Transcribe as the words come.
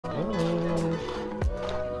Oh.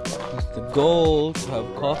 It's the goal to have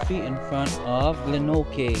coffee in front of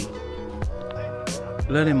Glenorchy.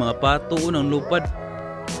 Wala rin mga pato ng lupad.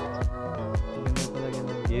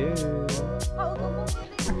 Yeah.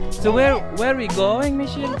 So where are we going,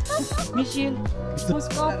 Michelle? Michelle?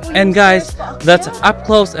 And guys, that's up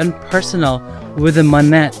close and personal with the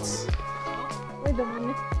manets. With the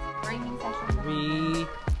manets. Training session. We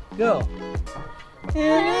go.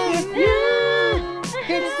 And if you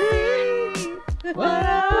can see what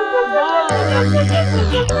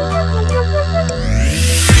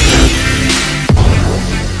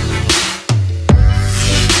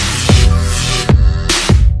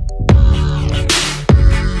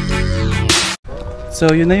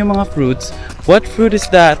So, yun na yung mga fruits. What fruit is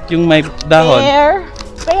that? Yung may dahon?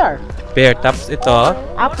 Pear. Pear. Tapos ito?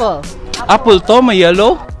 Apple. Apple to? May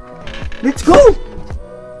yellow? Let's go!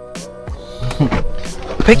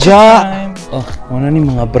 Picture time! Oh, wala ni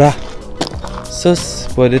mga bra. Sus,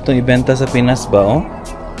 pwede itong ibenta sa Pinas ba, oh?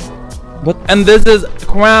 And this is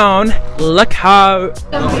crown. Look how...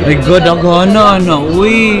 Ay, good ako. No.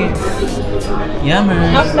 Uy! Yummer!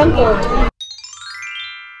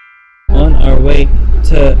 On our way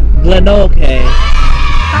to Glenorchy.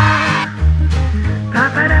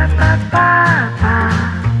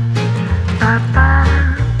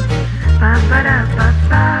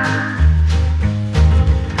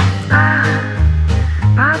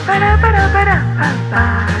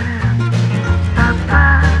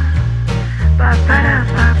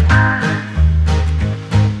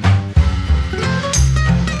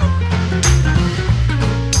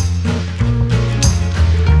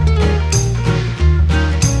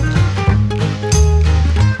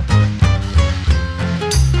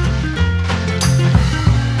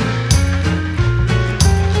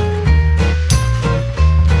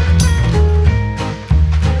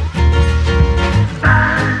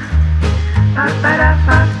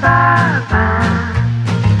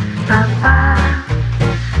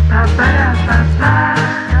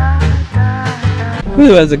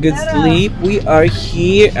 Who has a good sleep? We are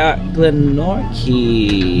here at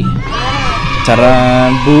Glenorchy.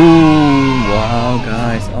 Taran! Boom! Wow,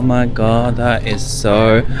 guys! Oh my God, that is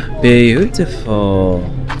so beautiful.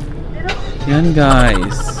 Yan,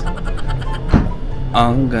 guys.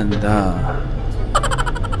 Ang ganda.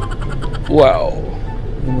 Wow!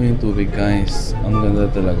 Ano mo yung tubig, guys? Ang ganda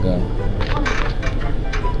talaga.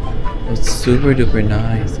 It's super duper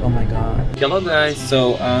nice. Oh my God. Hello guys.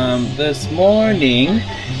 So this morning,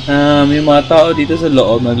 yung mga tao dito sa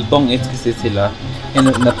loob, nagtong-its kasi sila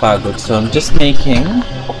and napagod. So I'm just making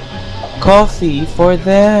coffee for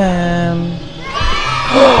them.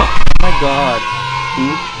 Oh my God.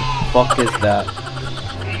 Who the fuck is that?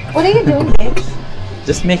 What are you doing, kids?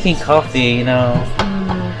 Just making coffee, you know.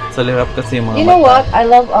 So lirap kasi yung mga You know what? I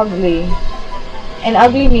love ugly. And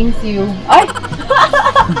ugly means you. Ay!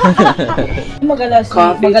 Magaling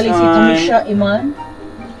si Tumisha Iman.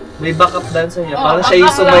 May backup dancer niya. Para siya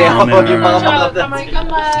yung sumay ako yung mga backup dancer.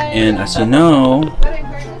 And as you know,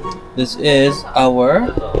 this is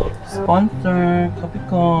our sponsor,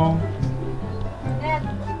 Kopiko.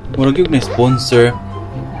 Murag yung na-sponsor.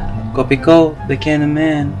 Kopiko, the can of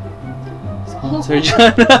man. Sponsor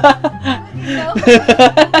dyan.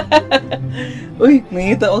 Uy,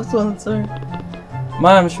 nakita ako sponsor.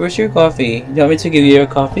 Mom, where's your coffee? Do you want me to give you your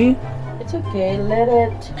coffee? It's okay, let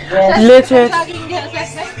it rest. Let it...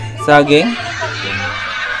 Saging?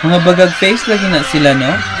 Mga bagag face lagi na sila, no?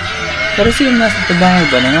 Pero sila nasa tabangan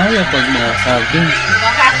ba? Nangayaw pag mga saging.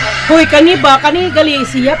 Hoy, kani ba? Kani gali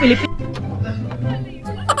siya, Pilipino.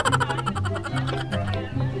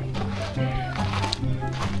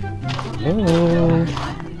 Oh.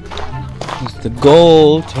 It's the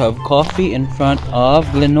goal to have coffee in front of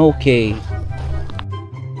Glenorchy.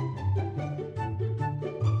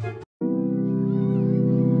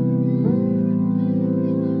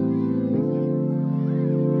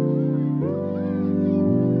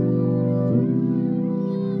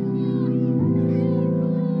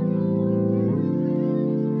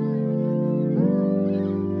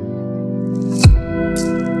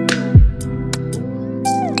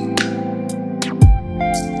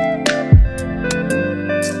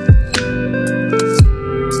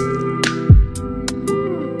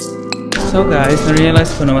 So guys, na-realize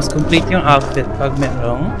ko na mas complete yung outfit pag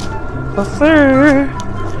merong puffer.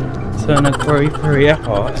 So nag-furry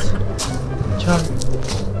ako. Chug.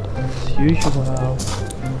 As usual.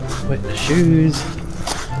 With the shoes.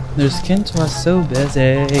 Their skin was so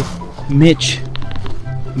busy. Mitch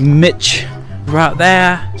right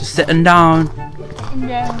there, just sitting down.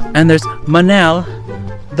 And there's Manel,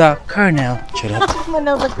 the Colonel. Shut up.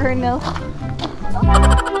 Manel the Colonel.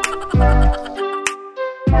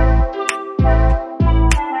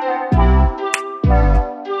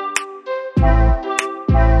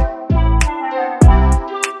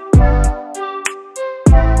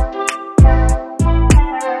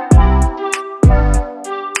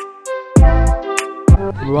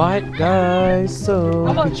 Right guys, so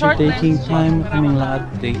picture taking time kaming lahat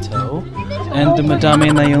dito and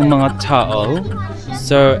dumadami na yung mga tao,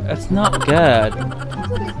 so it's not good.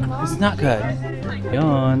 It's not good.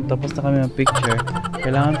 Yun, tapos na kami mag-picture.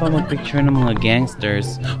 Kailangan pa mag-picture ng mga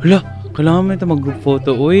gangsters. Hala, kailangan mo ito mag-group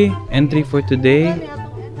photo. Uy, entry for today.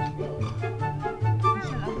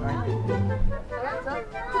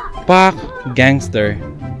 Pak! Gangster.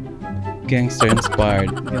 Gangster inspired.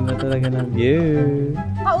 Ganda talaga ng view.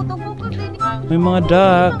 May mga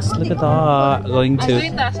ducks. Look at that. Going to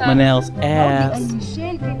Manel's ass.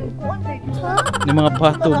 May mga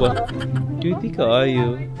pato ba? Cutie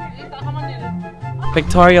kayo.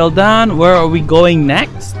 Pictorial done. Where are we going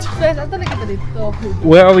next?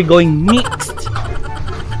 Where are we going next?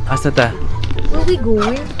 Asata. Where are we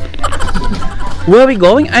going? Where are we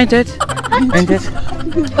going? Ain't it? Ain't it?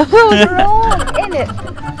 Wrong. In it.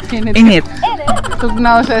 In it. So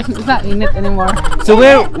now it's not in it anymore. So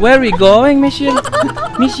where are we going, Michelle?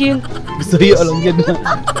 Michelle? Gusto yung alam yan na.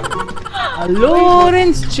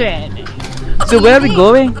 Lawrence Chen. So where are we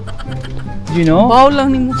going? Do you know? Baw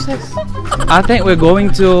lang ni Moses. I think we're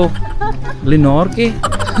going to Glenorchy.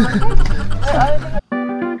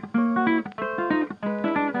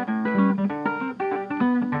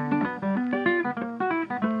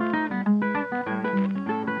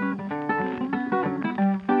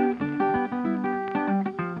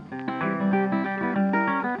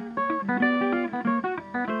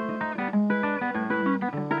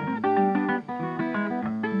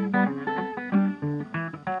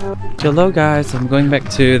 Hello guys, I'm going back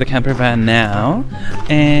to the camper van now.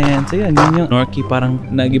 And so yun yung Glenorchy, parang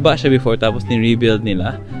nagiba siya before tapos ni-rebuild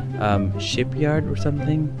nila. Shipyard or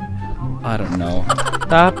something? I don't know.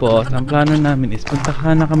 Tapos, ang plano namin is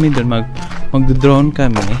puntahan na kami doon, mag-drone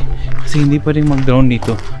kami. Kasi hindi pa rin mag-drone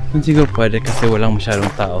dito. Kung siguro pwede kasi walang masyadong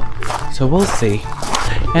tao. So we'll see.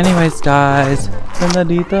 Anyways guys, ganda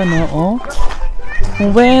dito no? Oh?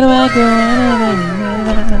 Where do I go?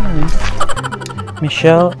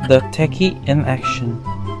 Michelle, the techie in action.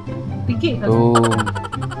 Boom.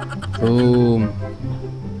 Boom.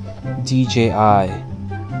 DJI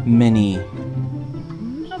Mini.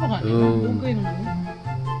 Boom.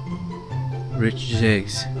 Rich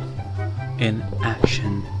Jigs in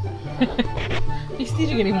action.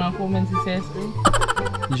 Still getting mga comments si Cesar.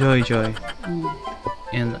 Joy.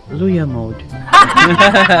 In Luya mode.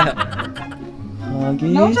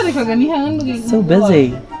 Huggies. So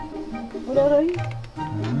busy.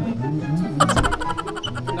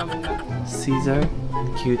 Ceasar,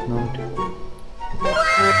 cute mode.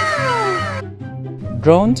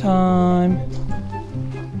 Drone time.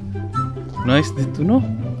 Nice dito no?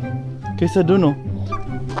 Kaysa doon no?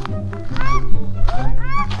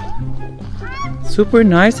 Super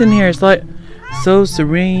nice in here. It's like so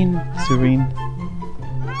serene.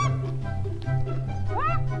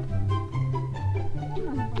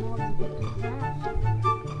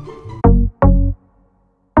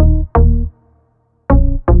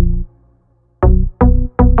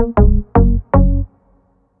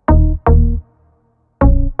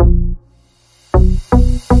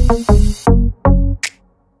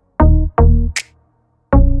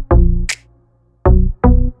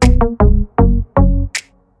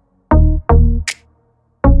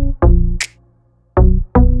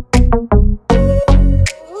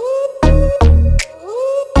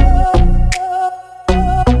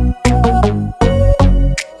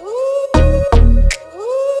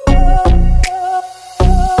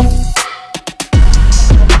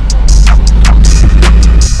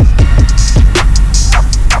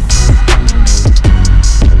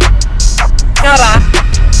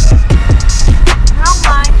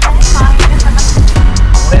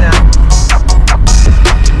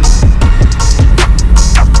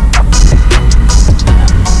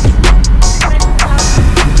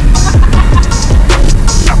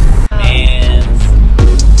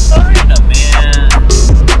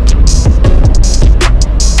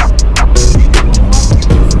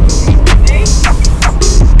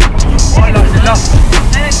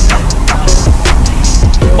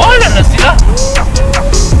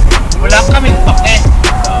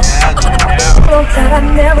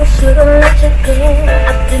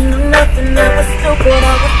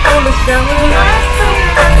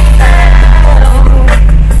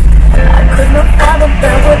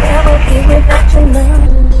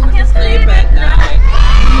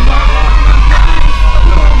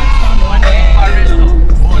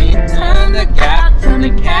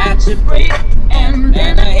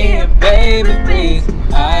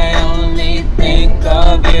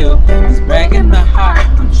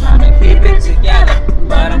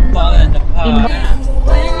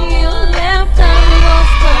 When you left, I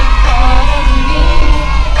lost a part of me.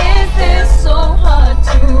 Is this so hard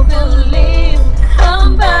to believe?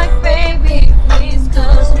 Come back, baby, please,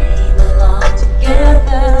 'cause we belong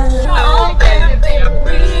together. Oh, baby,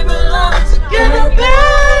 we belong together.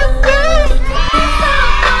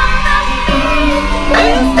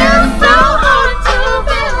 Is this so hard to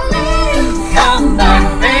believe? Come back,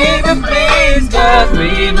 baby, please, 'cause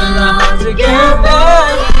we belong together.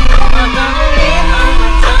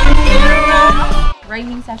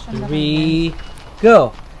 Rhyming session na. 3,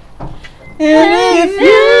 go! And if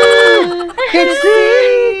you could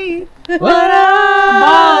see what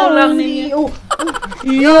I see,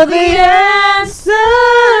 you're the answer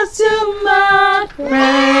to my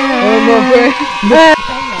prayer.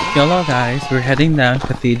 Hello guys, we're heading down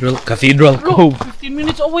Cathedral Cove. 15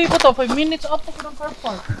 minutes away pa to. 5 minutes up ako ng car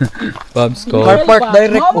park. Bob's Cove. Car park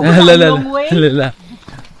direct po. Halala.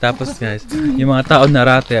 Tapos guys, yung mga tao na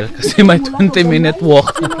rattle kasi may 20-minute walk.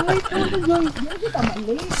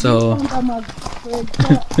 So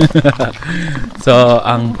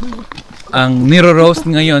ang niro-roast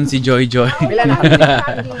ngayon si Joy.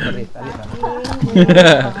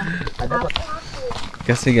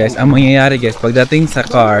 Kasi guys, ang mangyayari guys, pagdating sa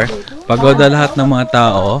car, pagod na lahat ng mga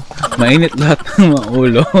tao, mainit lahat ng mga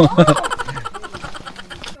ulo.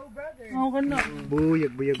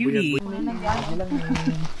 Buyag.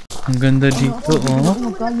 Ang ganda dito, oh.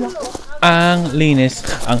 Ang linis.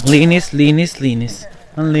 Ang linis.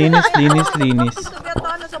 Ang linis.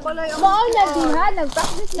 Mao na diha,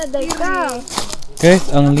 nag-practice na day ka. Guys,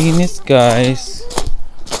 ang linis, guys.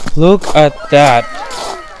 Look at that.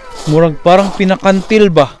 Murag parang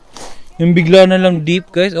pinakantil ba? Yung bigla na lang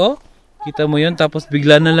deep, guys, oh. Kita mo yun, tapos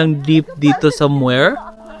bigla na lang deep dito somewhere.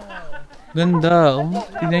 Ganda, oh.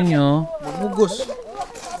 Tignan nyo. Magugos.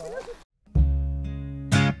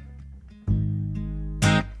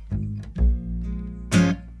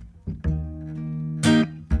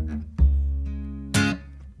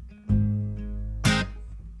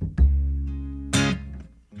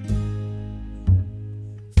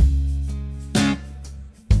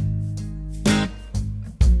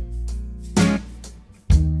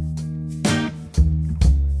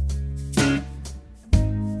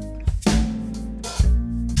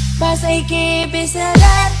 Pasay que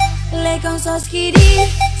besará, le con so skiri.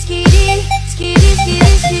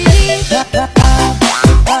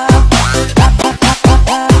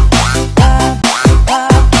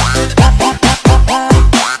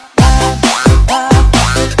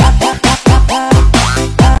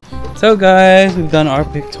 So guys, we've done our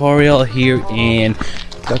pictorial here in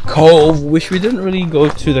the Cove. Wish we didn't really go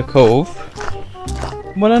to the Cove.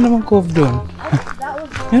 Wala namang Cove doon.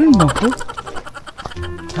 Meron ba Cove?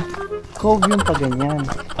 Cove yung paganyan.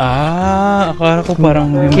 Ah, akala ko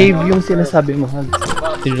parang Cave yung sinasabi mo, Hans.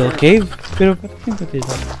 Cathedral Cave? Pero bakit yung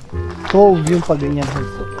Cathedral? Cove yung paganyan,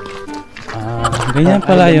 Hans. Ah, ganyan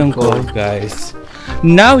pala yung Cove, guys.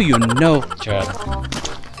 Now you know, Chad.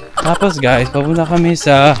 Tapos guys, punta kami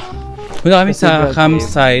sa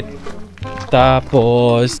campsite.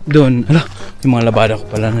 Tapos dun, yung mga labada ko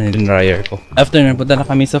pala na nilin-dryer ko. After nun, punta na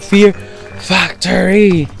kami sa Fear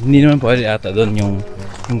Factory. Hindi naman pwede ata dun yung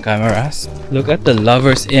cameras. Look at the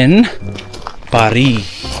lovers in Paris.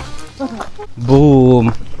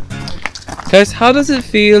 Boom. Guys, how does it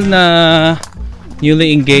feel na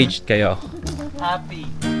newly engaged kayo? Happy.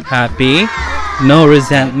 Happy? No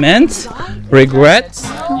resentments? Regrets?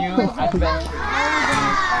 New adventure.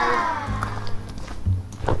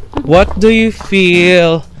 What do you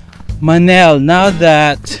feel, Manel, now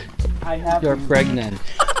that You're pregnant.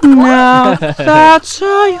 now that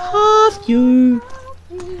I have you?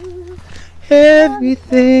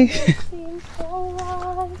 Everything.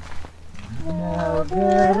 Now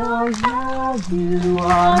that I have you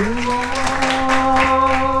on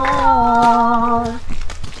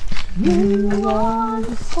you are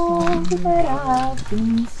the song that I've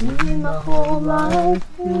been singing my whole life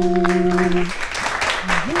through.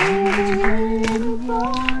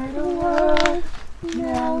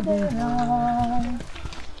 Now that I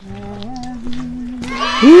have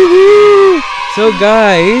you. So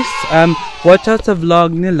guys, watch out sa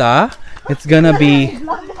vlog nila. It's gonna be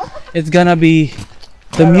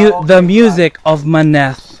the music of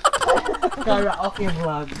Maneth. Karaoke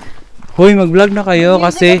vlog. Hoy, mag-vlog na kayo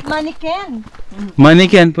kasi Mannequin.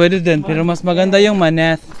 Mannequin pwede din, pero mas maganda yung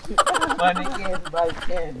Maneth. Mannequin by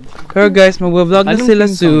Ken. Pero guys, mag-vlog na sila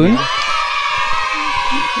soon.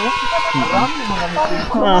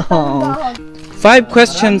 5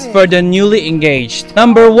 questions for the newly engaged.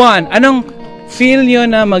 Number 1, anong feel nyo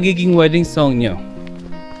na magiging wedding song nyo?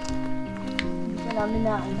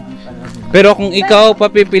 Pero kung ikaw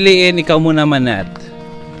papipiliin, ikaw muna Maneth.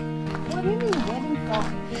 What do you mean wedding song?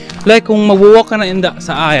 Like kung mag-walk ka na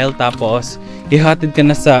sa aisle tapos ihatid ka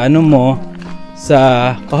na sa ano mo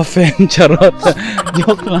sa coffin, charot.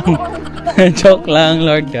 Joke lang. Joke lang,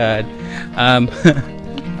 Lord God.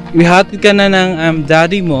 Ihatid ka na ng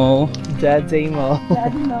daddy mo. Daddy mo.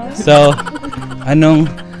 So, anong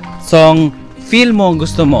song feel mo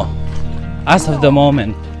gusto mo? As of the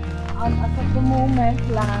moment. As of the moment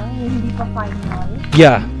lang, yung hindi pa final.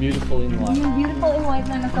 Yeah. Beautiful in white. Yung Beautiful in White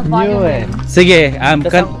na nasa Knew volume. it. Sige,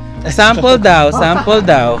 sample daw, sample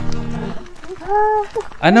daw.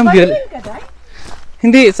 Anong Badminton ka, Day?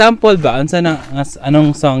 Hindi, sample ba?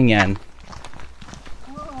 Anong song yan?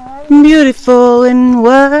 Beautiful in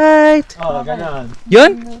white. Oh, ganon.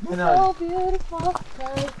 Yun? Ganon. So beautiful,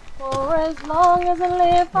 for as long as I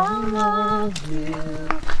live, I'll love you.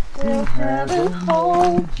 Till heaven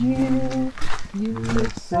hold you. You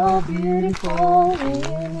look so beautiful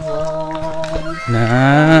in white.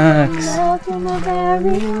 Nice. Love to my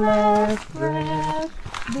very last breath.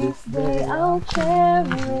 This day I'll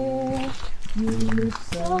cherish. You look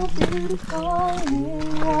so beautiful in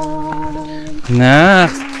white.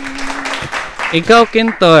 Nice. Ikaw,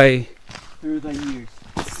 Kintoy. Through the years.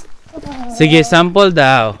 Sige, sample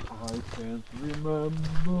daw. I can't remember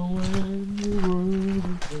when you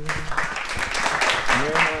were there.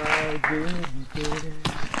 When I didn't care.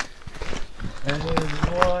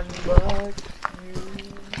 Anyone but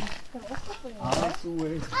you. I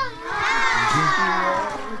swear.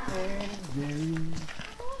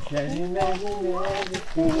 Can you imagine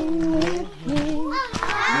everything with me?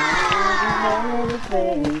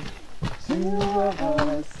 Everything. Two of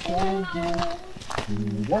us can do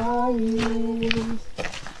without you.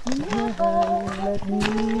 Never let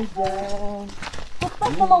me down.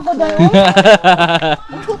 Putas naman ko dahil.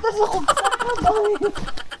 Putas ako sa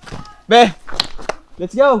Be,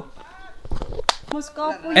 let's go.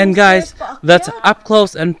 And guys, that's up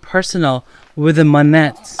close and personal with the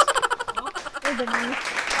Maneths.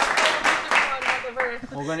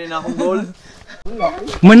 O ganin akong goal.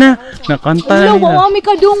 Muna, nakanta na nila. Mami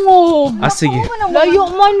ka dungog. Ah, sige. Layo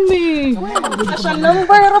man mi. Sa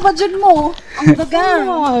number ra ba dyan mo? Ang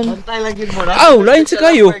dagan. Pantay lagi mo na. Aw, lain si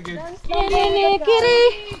kayo. Kiri, kiri.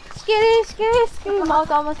 Skiri, skiri, skiri.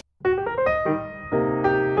 Mautama.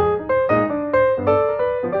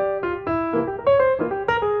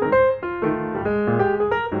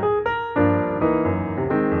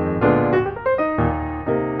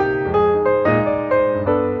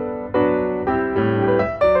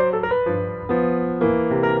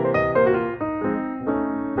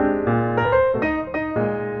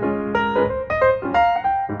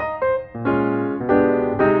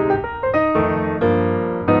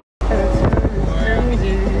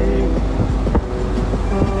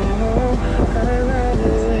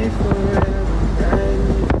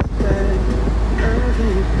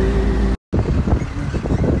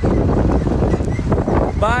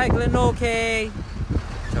 Bye, Glenorchy.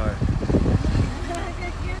 Sure.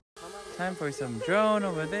 Time for some drone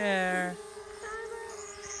over there.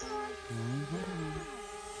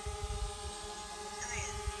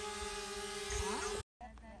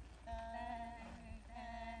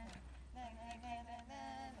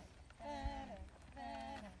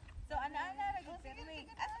 So, ana-ana, nag-sirling.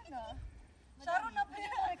 Ano? Saro na pa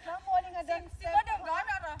yung reklamo. Wali nga dance step. Si Madam,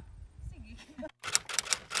 gana ra. Sige.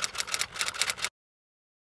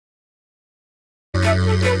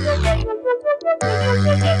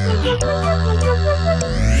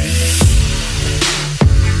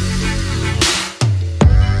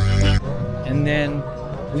 And then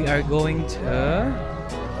we are going to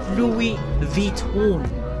Louis Vuitton.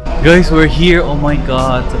 Guys, we're here. Oh my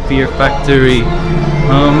god, the Fear Factory.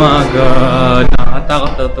 Oh my god.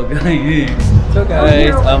 Nakatakot daw to, guys. So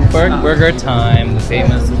guys, burger time. The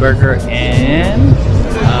famous burger in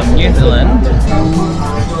New Zealand.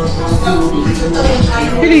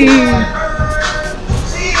 Really?